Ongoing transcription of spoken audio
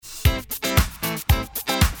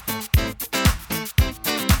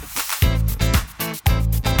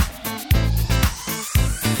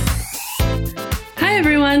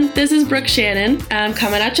This is Brooke Shannon,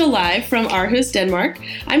 coming at you live from Aarhus, Denmark.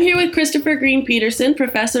 I'm here with Christopher Green-Pedersen,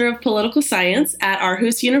 Professor of Political Science at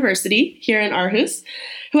Aarhus University here in Aarhus,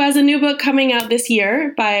 who has a new book coming out this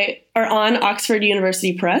year on Oxford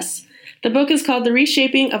University Press. The book is called The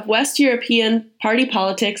Reshaping of West European Party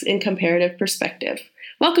Politics in Comparative Perspective.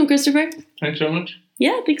 Welcome, Christopher. Thanks so much.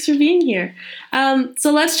 Yeah, thanks for being here.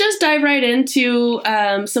 So let's just dive right into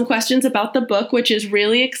some questions about the book, which is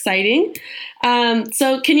really exciting.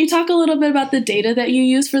 So can you talk a little bit about the data that you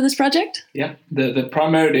use for this project? Yeah, the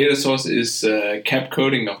primary data source is cap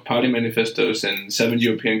coding of party manifestos in 7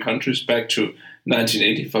 European countries back to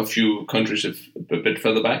 1980, for a few countries a bit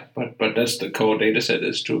further back, but that's the core data set.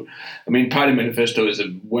 Party manifesto is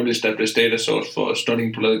a well-established data source for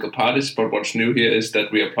studying political parties, but what's new here is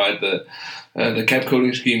that we applied the cap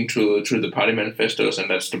coding scheme to the party manifestos, and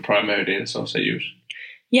that's the primary data source I use.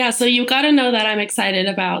 Yeah, so you've got to know that I'm excited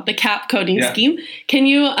about the cap coding scheme. Can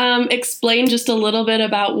you explain just a little bit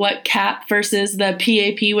about what cap versus the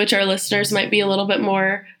PAP, which our listeners might be a little bit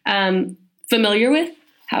more familiar with,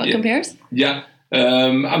 how it compares? Yeah.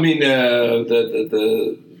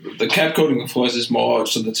 The cap coding, of course, is more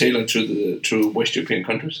tailored to West European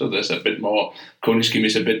countries. So there's a bit more, coding scheme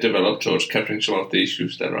is a bit developed towards capturing some of the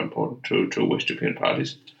issues that are important to West European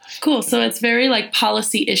parties. Cool. So it's very like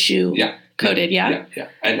policy issue coded, yeah? Yeah.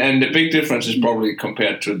 And the big difference is probably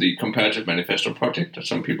compared to the Comparative Manifesto project that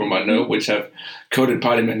some people might know, which have coded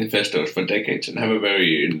party manifestos for decades and have a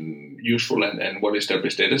very useful and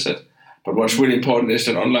well-established data set. But what's really important is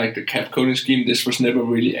that unlike the cap coding scheme, this was never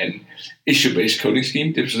really an issue-based coding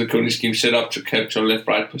scheme. This was a coding scheme set up to capture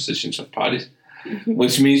left-right positions of parties,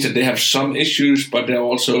 which means that they have some issues, but there are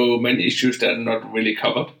also many issues that are not really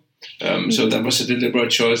covered. So that was a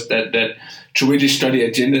deliberate choice that to really study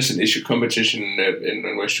agendas and issue competition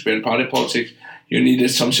in West European party politics, you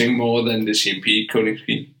needed something more than the CMP coding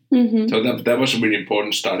scheme. So that was a really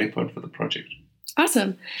important starting point for the project.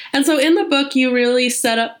 Awesome. And so in the book, you really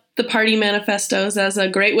set up the party manifestos as a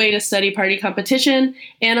great way to study party competition,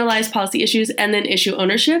 analyze policy issues, and then issue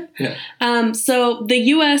ownership. Yeah. So the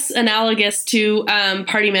U.S. analogous to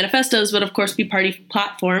party manifestos would, of course, be party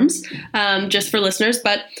platforms, just for listeners.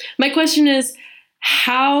 But my question is,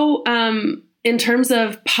 how, in terms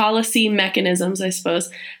of policy mechanisms, I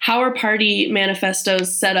suppose, how are party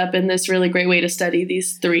manifestos set up in this really great way to study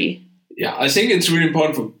these three? Yeah, I think it's really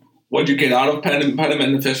important for what you get out of party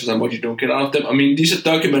manifestos and what you don't get out of them. These are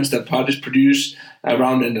documents that parties produce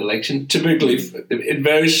around an election. Typically, it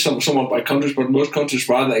varies somewhat by countries, but most countries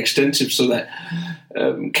rather extensive, so that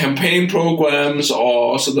campaign programs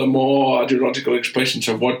or also the more ideological expressions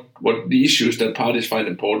of what the issues that parties find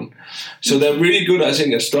important. So they're really good, I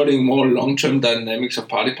think, at studying more long-term dynamics of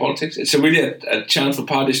party politics. It's really a chance for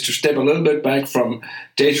parties to step a little bit back from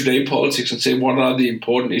day-to-day politics and say, what are the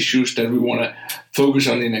important issues that we want to focus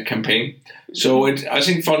on in a campaign? So I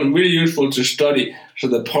think found it really useful to study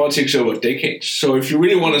the politics over decades. So if you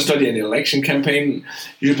really want to study an election campaign,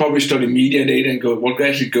 you should probably study media data and go what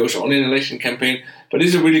actually goes on in an election campaign. But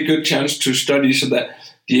it's a really good chance to study that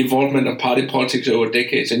the involvement of party politics over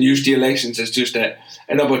decades and use the elections as just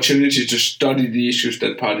an opportunity to study the issues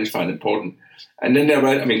that parties find important. And then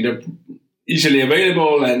they're easily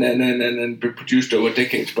available and produced over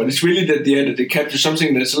decades. But it's really that they capture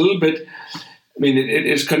something that's a little bit. It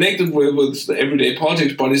is connected with the everyday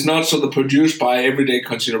politics, but it's not produced by everyday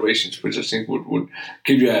considerations, which I think would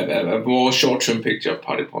give you a more short-term picture of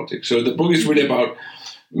party politics. So the book is really about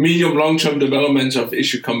medium, long-term developments of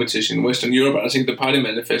issue competition in Western Europe. I think the party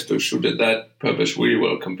manifesto suited that purpose really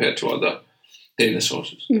well compared to other data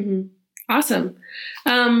sources. Mm-hmm. Awesome.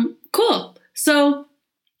 Cool. So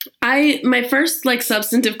my first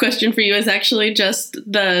substantive question for you is actually just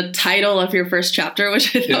the title of your first chapter,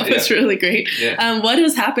 which I thought was really great. Yeah. What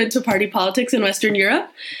has happened to party politics in Western Europe?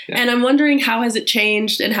 Yeah. And I'm wondering, how has it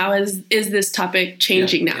changed and how is this topic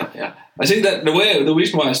changing now? Yeah. I think that the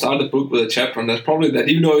reason why I started the book with a chapter on that's probably that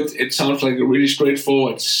even though it sounds like a really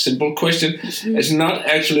straightforward, simple question, it's not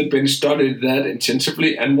actually been studied that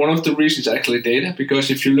intensively. And one of the reasons is actually data,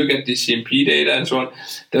 because if you look at the CMP data and so on,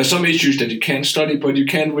 there are some issues that you can study, but you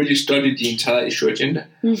can't really study the entire issue agenda.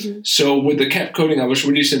 So with the cap coding, I was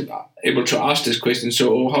really able to ask this question.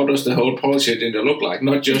 So how does the whole policy agenda look like?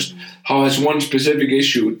 Not just how has one specific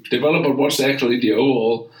issue developed, but what's actually the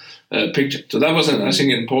overall picture. So that was, I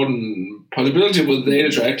think, an important possibility with the data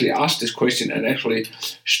to actually ask this question and actually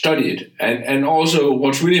study it. And also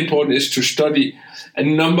what's really important is to study a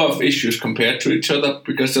number of issues compared to each other,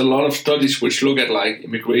 because there are a lot of studies which look at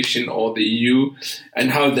immigration or the EU and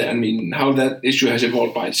how that issue has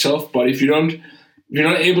evolved by itself. But if you're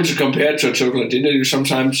not able to compare to a total agenda, you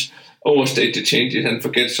sometimes overstate the changes and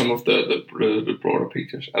forget some of the broader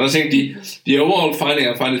pictures. And I think the overall finding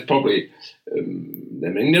I find is probably,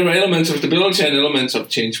 there are elements of stability and elements of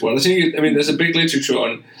change. Well, I think, there's a big literature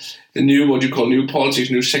on the what you call new politics,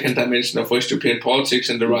 new second dimension of West European politics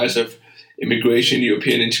and the rise of immigration,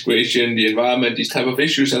 European integration, the environment, these type of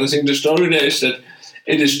issues. And I think the story there is that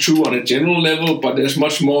it is true on a general level, but there's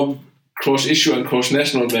much more cross-issue and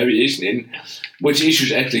cross-national variation in which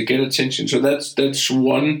issues actually get attention. So that's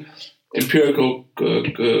one empirical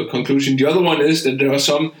conclusion. The other one is that there are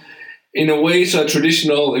some, in a way, so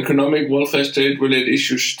traditional economic welfare state-related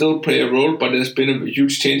issues still play a role, but there's been a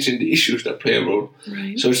huge change in the issues that play a role.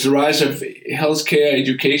 Right. So it's the rise of healthcare,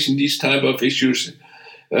 education, these type of issues,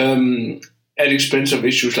 at expense of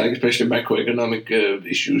issues like especially macroeconomic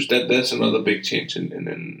issues. That's another big change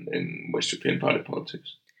in West European party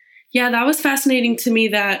politics. Yeah, that was fascinating to me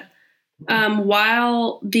that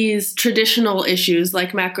while these traditional issues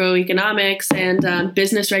like macroeconomics and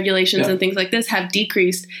business regulations and things like this have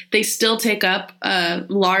decreased, they still take up a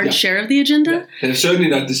large share of the agenda. Yeah. They've certainly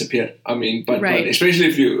not disappeared. But especially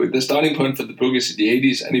if the starting point for the book is the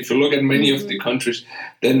 80s, and if you look at many of the countries,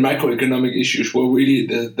 then macroeconomic issues were really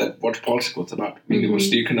what politics was about. It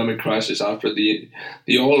was the economic crisis after the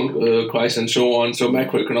oil crisis and so on. So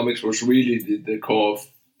macroeconomics was really the core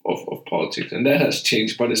of politics, and that has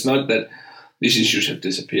changed, but it's not that these issues have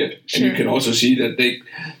disappeared. Sure. And you can also see that they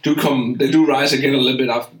do rise again a little bit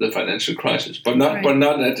after the financial crisis, but not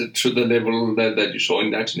to the level that you saw in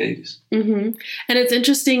the 1980s. Mm-hmm. And it's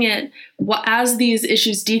interesting as these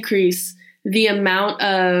issues decrease, the amount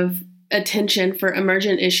of attention for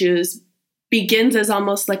emergent issues begins as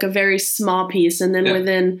almost like a very small piece, and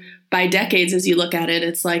then by decades, as you look at it,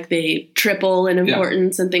 it's like they triple in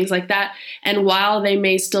importance and things like that. And while they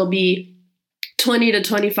may still be 20 to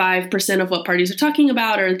 25% of what parties are talking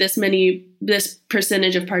about, or this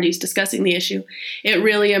percentage of parties discussing the issue, it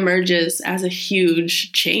really emerges as a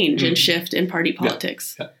huge change and shift in party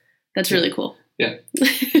politics. Yeah. That's really cool. Yeah.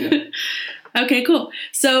 Okay, cool.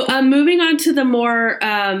 So moving on to the more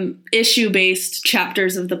issue-based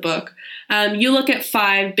chapters of the book, you look at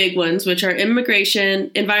 5 big ones, which are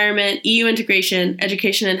immigration, environment, EU integration,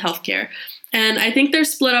 education, and healthcare. And I think they're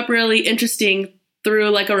split up really interesting through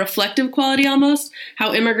like a reflective quality almost,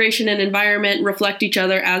 how immigration and environment reflect each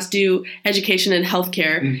other, as do education and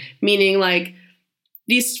healthcare, meaning like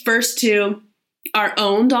these first two are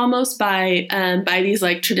owned almost by these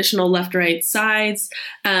like traditional left-right sides,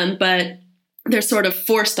 but they're sort of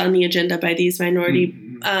forced on the agenda by these minority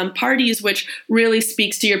parties, which really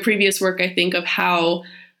speaks to your previous work, I think, of how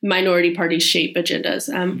minority parties shape agendas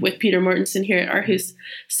with Peter Mortensen here at Aarhus.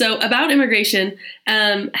 So about immigration,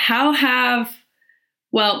 backing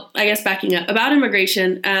up, about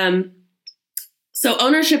immigration, so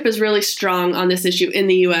ownership is really strong on this issue in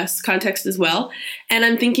the U.S. context as well. And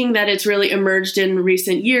I'm thinking that it's really emerged in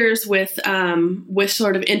recent years with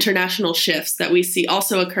sort of international shifts that we see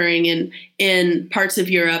also occurring in parts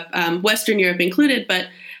of Europe, Western Europe included. But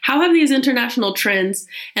how have these international trends,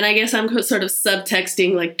 and I guess I'm sort of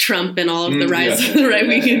subtexting like Trump and all of the rise of the right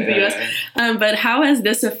wing in the U.S., but how has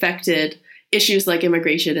this affected issues like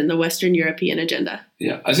immigration in the Western European agenda?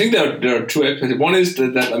 Yeah, I think there are two aspects. One is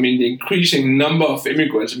that the increasing number of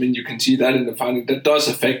immigrants, you can see that in the finding, that does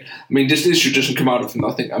affect, this issue doesn't come out of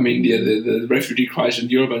nothing. The refugee crisis in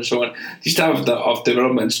Europe and so on, these type of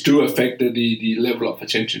developments do affect the level of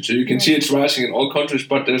attention. So you can see it's rising in all countries,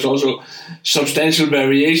 but there's also substantial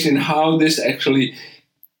variation in how this actually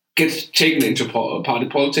gets taken into party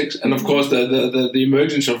politics. And of course, the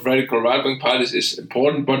emergence of radical right-wing parties is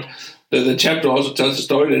important, but the chapter also tells the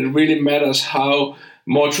story that it really matters how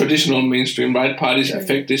more traditional mainstream right parties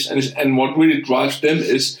affect this, and what really drives them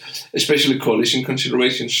is especially coalition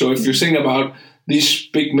considerations. So if you think about these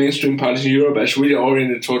big mainstream parties in Europe as really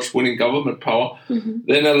oriented towards winning government power,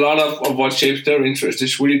 then a lot of what shapes their interest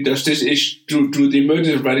is really, does this issue, do the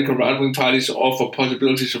emergence of radical right-wing parties offer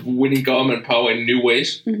possibilities of winning government power in new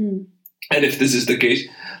ways? And if this is the case,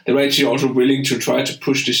 they're actually also willing to try to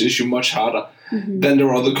push this issue much harder than there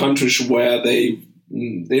are other countries where they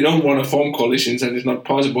don't want to form coalitions and it's not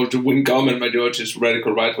possible to win government majorities with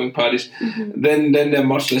radical right-wing parties. Then they're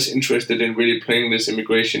much less interested in really playing this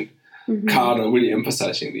immigration card or really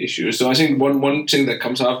emphasizing the issue. So I think one thing that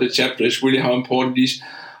comes out of the chapter is really how important these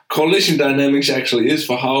coalition dynamics actually is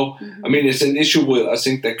for how, it's an issue where I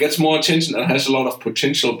think that gets more attention and has a lot of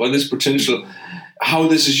potential, but this potential, how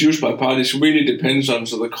this is used by parties really depends on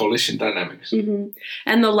the coalition dynamics.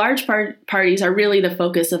 And the large parties are really the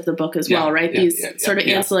focus of the book as well, right? These sort of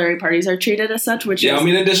ancillary parties are treated as such, which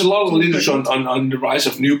is... there's a lot of literature on the rise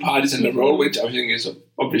of new parties and the role, which I think is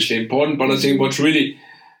obviously important, but I think what's really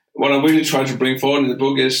what I really try to bring forward in the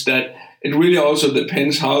book is that it really also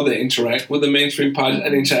depends how they interact with the mainstream parties,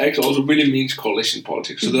 and interact also really means coalition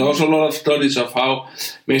politics. So there are also a lot of studies of how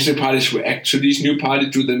mainstream parties react to these new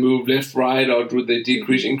parties. Do they move left, right, or do they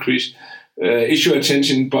decrease, increase issue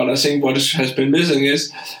attention? But I think what has been missing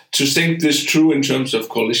is to think this through in terms of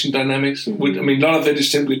coalition dynamics. A lot of it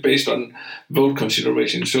is simply based on vote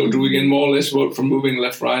consideration. So do we get more or less vote from moving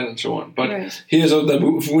left, right, and so on? But here's that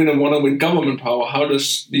if we want to win government power, how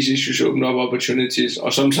does these issues open up opportunities?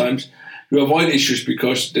 Or sometimes you avoid issues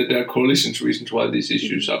because there are coalition reasons why these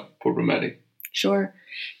issues are problematic. Sure.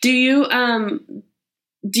 Do you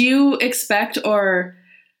expect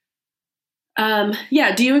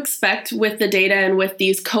do you expect with the data and with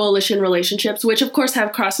these coalition relationships, which of course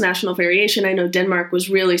have cross-national variation? I know Denmark was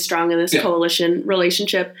really strong in this coalition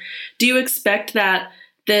relationship. Do you expect that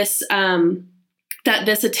this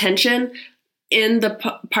attention in the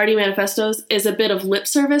party manifestos is a bit of lip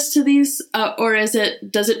service to these, or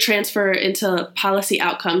does it transfer into policy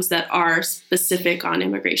outcomes that are specific on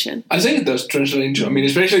immigration? I think it does translate into,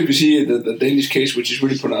 especially if you see the Danish case, which is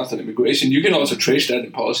really pronounced on immigration, you can also trace that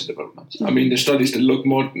in policy development. The studies that look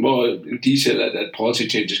more in detail at policy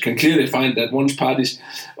changes can clearly find that once parties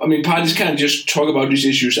can't just talk about these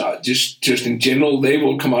issues just in general. They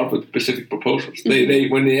will come out with specific proposals. They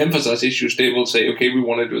when they emphasize issues, they will say, okay, we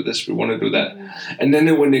want to do this, we want to do that. And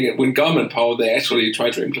then when they win government power, they actually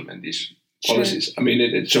try to implement these policies.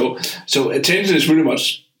 Sure. So attention is really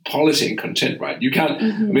much policy and content, right? You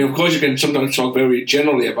can't. Of course, you can sometimes talk very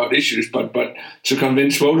generally about issues, but to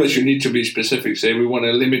convince voters, you need to be specific. Say we want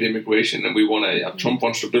to limit immigration, and we want to. Trump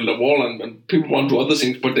wants to build a wall, and people want to do other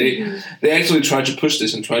things, but they actually try to push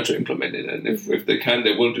this and try to implement it. And if they can,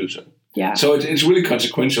 they will do so. Yeah. So it's really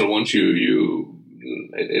consequential once you.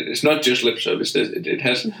 It's not just lip service. It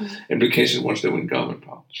has implications once they win government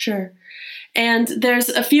power. Sure. And there's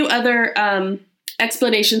a few other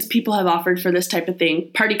explanations people have offered for this type of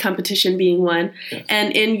thing, party competition being one. Yeah.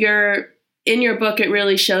 And in your book, it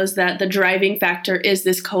really shows that the driving factor is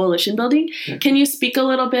this coalition building. Yeah. Can you speak a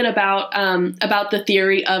little bit about the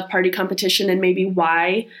theory of party competition and maybe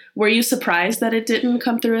why? Were you surprised that it didn't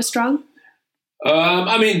come through as strong?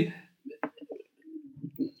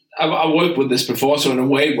 I worked with this before, so in a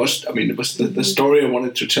way, it was the story I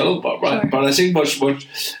wanted to tell about, right? Sure. But I think a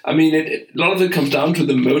lot of it comes down to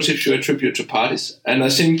the motives you attribute to parties, and I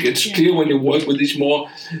think it's clear when you work with these more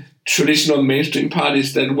traditional mainstream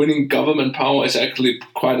parties that winning government power is actually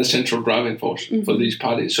quite a central driving force for these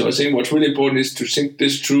parties. So I think what's really important is to think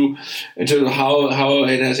this through in terms of how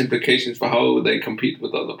it has implications for how they compete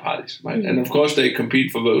with other parties, right? And of course they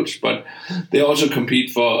compete for votes, but they also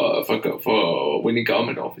compete for winning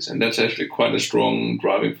government office, and that's actually quite a strong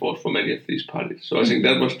driving force for many of these parties. So I think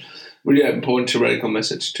that was really an important theoretical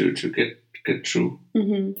message to get through.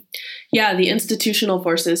 Yeah, the institutional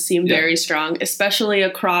forces seem very strong, especially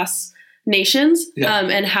across nations,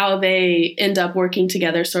 and how they end up working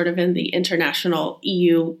together sort of in the international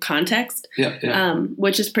EU context,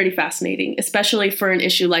 which is pretty fascinating, especially for an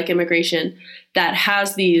issue like immigration that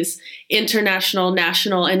has these international,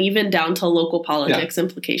 national, and even down to local politics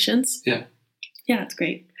implications. Yeah, it's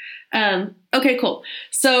great. Okay, cool.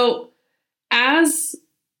 So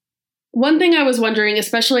one thing I was wondering,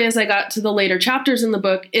 especially as I got to the later chapters in the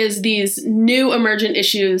book, is these new emergent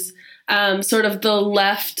issues, sort of the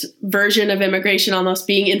left version of immigration almost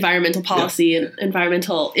being environmental policy and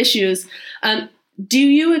environmental issues. Do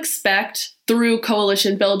you expect through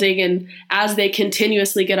coalition building and as they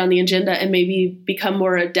continuously get on the agenda and maybe become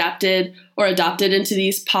more adapted or adopted into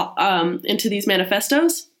these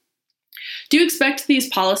manifestos, do you expect these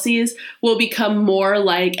policies will become more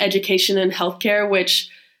like education and healthcare, which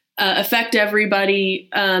affect everybody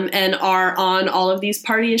and are on all of these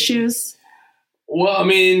party issues? Well,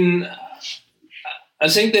 I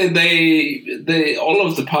think that they all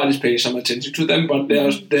of the parties pay some attention to them, but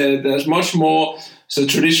there's much more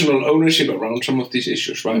traditional ownership around some of these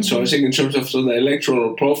issues, right? So I think in terms of the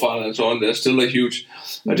electoral profile and so on, there's still a huge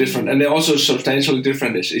different, and they're also substantially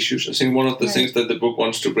different as issues. I think one of the things that the book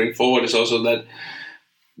wants to bring forward is also that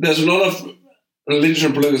there's a lot of religion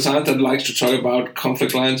and political science that likes to talk about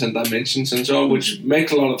conflict lines and dimensions and so on, which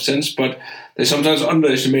makes a lot of sense, but they sometimes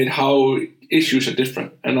underestimate how issues are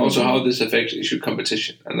different and also how this affects issue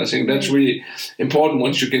competition. And I think that's really important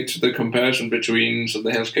once you get to the comparison between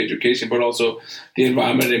the healthcare education, but also the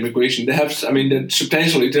environment and immigration. They're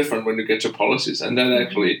substantially different when you get to policies, and that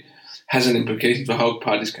actually has an implication for how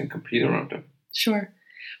parties can compete around them. Sure.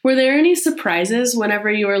 Were there any surprises whenever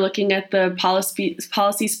you were looking at the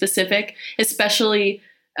policy specific, especially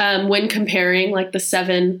when comparing like the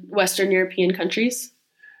 7 Western European countries?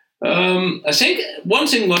 I think one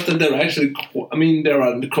thing was that there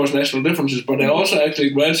are the cross-national differences, but there are also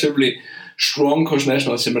actually relatively strong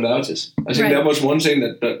cross-national similarities. I think that was one thing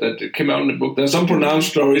that came out in the book. There's some pronounced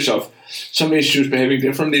stories of some issues behaving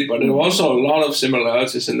differently, but there are also a lot of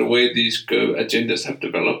similarities in the way these agendas have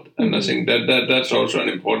developed. And I think that's also an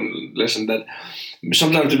important lesson, that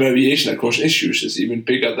sometimes the variation across issues is even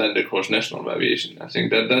bigger than the cross-national variation. I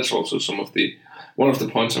think that's also one of the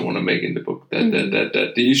points I want to make in the book,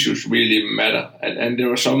 that the issues really matter. And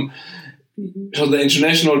there are some... So the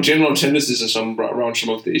international general tendencies are around some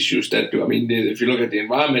of the issues that do. If you look at the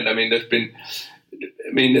environment,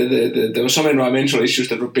 there were some environmental issues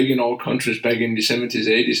that were big in all countries back in the 70s,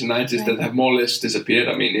 80s, and 90s that have more or less disappeared.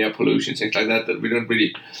 Air pollution, things like that we don't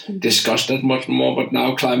really discuss that much more. But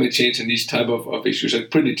now climate change and these type of issues are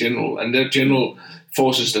pretty general, and they're general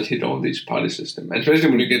forces that hit all these party systems. And especially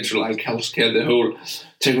when you get to like healthcare, the whole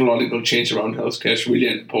technological change around healthcare is really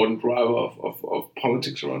an important driver of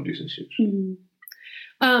politics around these issues. Mm-hmm.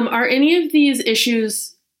 Are any of these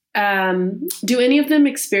issues, do any of them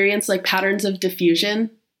experience like patterns of diffusion?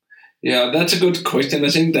 Yeah, that's a good question. I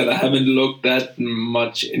think that I haven't looked that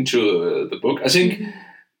much into the book. I think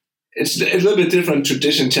it's a little bit different to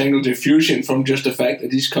disentangle diffusion from just the fact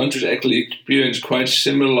that these countries actually experience quite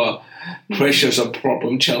similar pressures or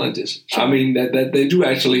problem challenges. Sure. That they do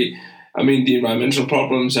actually, the environmental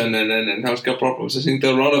problems and healthcare problems, I think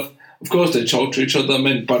there are a lot of course they talk to each other,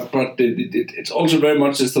 but it's also very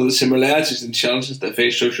much as though the similarities and challenges they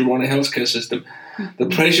face. So if you run a healthcare system, the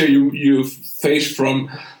pressure you face from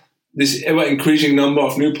this ever-increasing number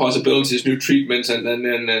of new possibilities, new treatments, and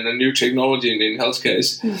new technology in healthcare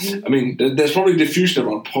is, there's probably diffusion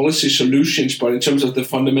around policy solutions, but in terms of the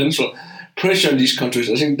fundamental pressure in these countries,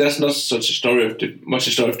 I think that's not such a story of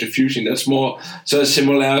diffusion. That's more sort of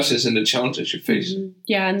similarities in the challenges you face. Mm-hmm.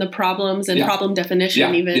 Yeah, and the problems and problem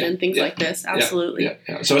definition and things like this. Absolutely.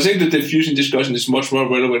 Yeah. So I think the diffusion discussion is much more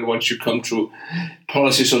relevant once you come to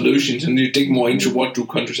policy solutions and you dig more into what do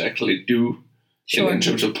countries actually do in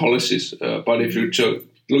terms of policies. But if you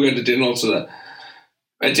look at the general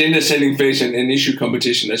agenda setting phase and issue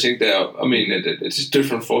competition, I think it's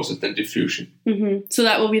different forces than diffusion. Mm-hmm. So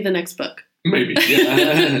that will be the next book. Maybe,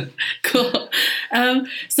 yeah. Cool.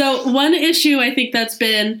 So one issue I think that's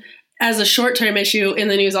been, as a short-term issue, in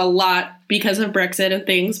the news a lot because of Brexit and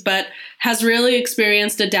things, but has really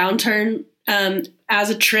experienced a downturn as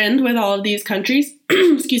a trend with all of these countries,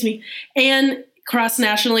 excuse me, and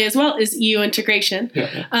cross-nationally as well, is EU integration.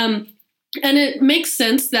 Yeah. And it makes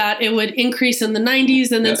sense that it would increase in the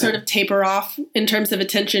 90s and then sort of taper off in terms of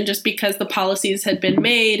attention just because the policies had been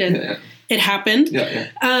made and it happened.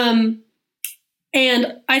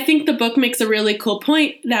 And I think the book makes a really cool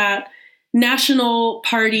point that national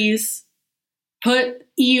parties put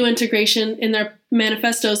EU integration in their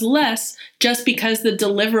manifestos less just because the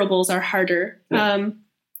deliverables are harder. Yeah.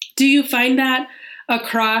 Do you find that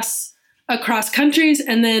across countries,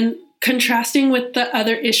 and then contrasting with the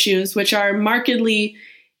other issues, which are markedly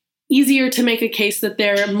easier to make a case that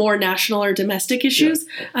they're more national or domestic issues?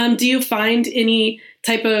 Yeah. Do you find any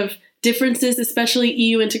type of differences, especially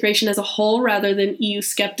EU integration as a whole, rather than EU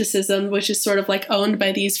skepticism, which is sort of like owned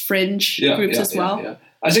by these fringe groups as well? Yeah.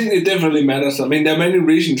 I think it definitely matters. There are many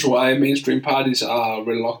reasons why mainstream parties are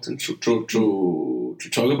reluctant to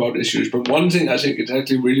talk about issues. But one thing I think it's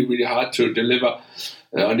actually really, really hard to deliver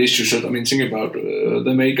on issues. Think about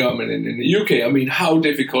the May government in the UK. How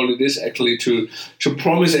difficult it is actually to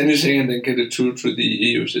promise anything and then get it through the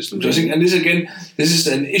EU system. Mm-hmm. So I think, and this is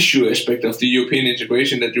an issue aspect of the European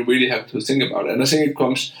integration that you really have to think about. And I think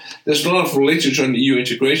there's a lot of literature on EU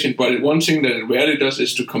integration, but one thing that it rarely does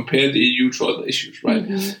is to compare the EU to other issues, right?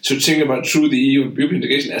 Mm-hmm. So think about through the European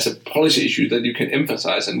integration as a policy issue that you can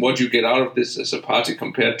emphasize and what you get out of this as a party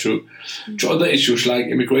compared to other issues like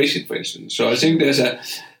immigration, for instance. So I think there's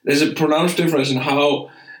a pronounced difference in how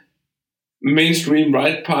mainstream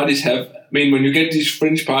right parties have. When you get these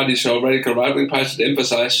fringe parties or radical right-wing parties that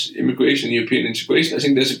emphasize immigration and European integration, I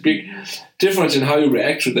think there's a big difference in how you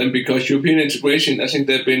react to them, because European integration, I think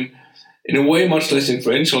they've been, in a way, much less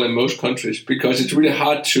influential in most countries, because it's really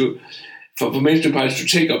hard for mainstream parties to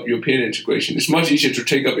take up European integration. It's much easier to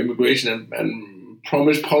take up immigration and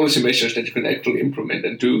promise policy measures that you can actually implement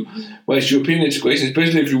and do. Whereas European integration,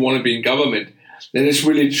 especially if you want to be in government, then it's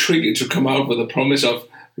really tricky to come out with a promise of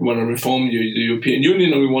we want to reform the European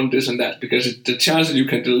Union or we want this and that, because the chance that you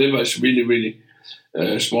can deliver is really, really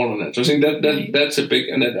small on that. So I think that's a big,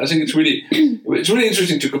 and I think it's really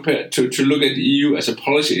interesting to compare to look at the EU as a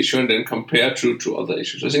policy issue and then compare to other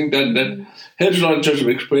issues. I think that helps a lot in terms of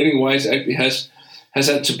explaining why it actually has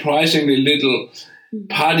had surprisingly little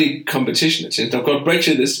party competition. Of course,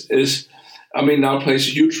 Brexit is now plays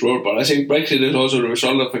a huge role, but I think Brexit is also the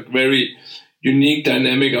result of a very unique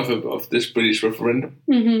dynamic of this British referendum.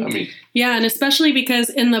 Yeah, and especially because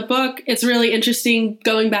in the book, it's really interesting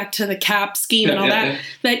going back to the CAP scheme and all that.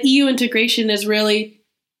 That EU integration is really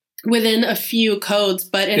within a few codes,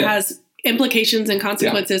 but it has implications and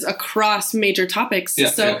consequences across major topics.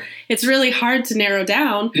 It's really hard to narrow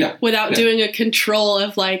down without doing a control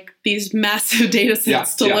of like these massive data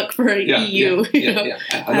sets to look for EU.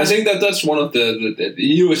 And I think that's one of the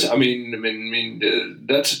EU is,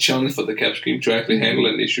 that's a challenge for the CAP scheme to actually handle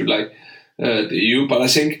an issue like the EU. But I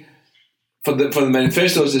think for the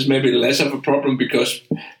manifestos, it's maybe less of a problem because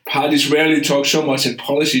parties rarely talk so much in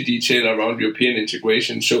policy detail around European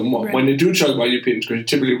integration. So when they do talk about European integration,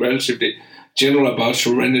 typically relatively general about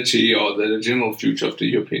sovereignty or the general future of the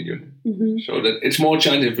European Union. So that it's more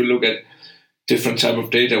challenging if you look at different type of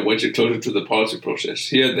data which are closer to the policy process.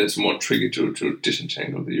 Here, that's more tricky to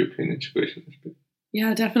disentangle the European integration.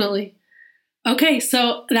 Yeah, definitely. Okay,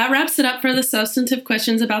 so that wraps it up for the substantive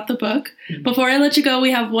questions about the book. Before I let you go,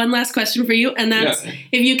 we have one last question for you, and that's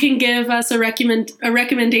if you can give us a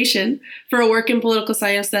recommendation for a work in political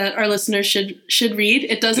science that our listeners should read.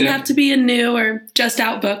 It doesn't have to be a new or just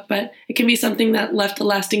out book, but it can be something that left a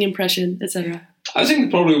lasting impression, etc. I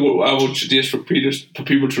think probably what I would suggest for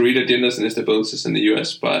people to read Agendas and Instabilities in the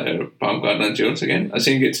US by Baumgartner and Jones again. I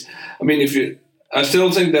think I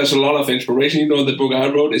still think there's a lot of inspiration. The book I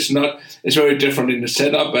wrote it's very different in the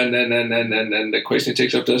setup and the question it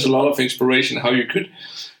takes up. There's a lot of inspiration how you could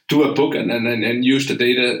do a book and use the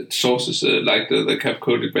data sources like the CAP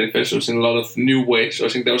coded manifestos in a lot of new ways. So I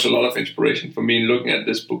think there was a lot of inspiration for me in looking at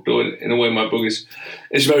this book. Though in a way my book is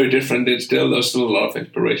very different. There's still a lot of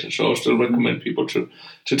inspiration. So I still recommend people to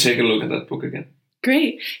take a look at that book again.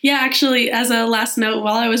 Great. Yeah, actually, as a last note,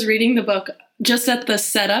 while I was reading the book, just at the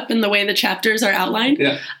setup and the way the chapters are outlined,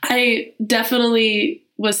 I definitely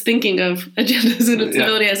was thinking of Agendas and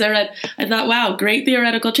Instability as I read. I thought, wow, great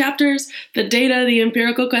theoretical chapters, the data, the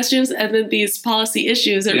empirical questions, and then these policy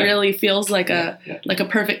issues. It really feels like a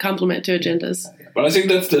perfect complement to Agendas. But I think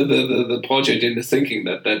that's the project in the thinking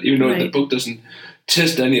that even though the book doesn't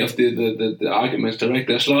test any of the arguments directly,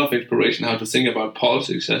 there's a lot of inspiration how to think about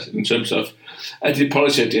politics in terms of the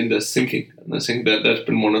policy agenda thinking. And I think that's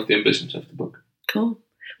been one of the ambitions of the book. Cool.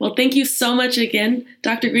 Well, thank you so much again,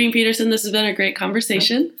 Dr. Green-Pedersen. This has been a great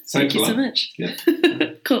conversation. Thank you so much. Yeah.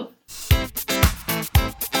 Cool.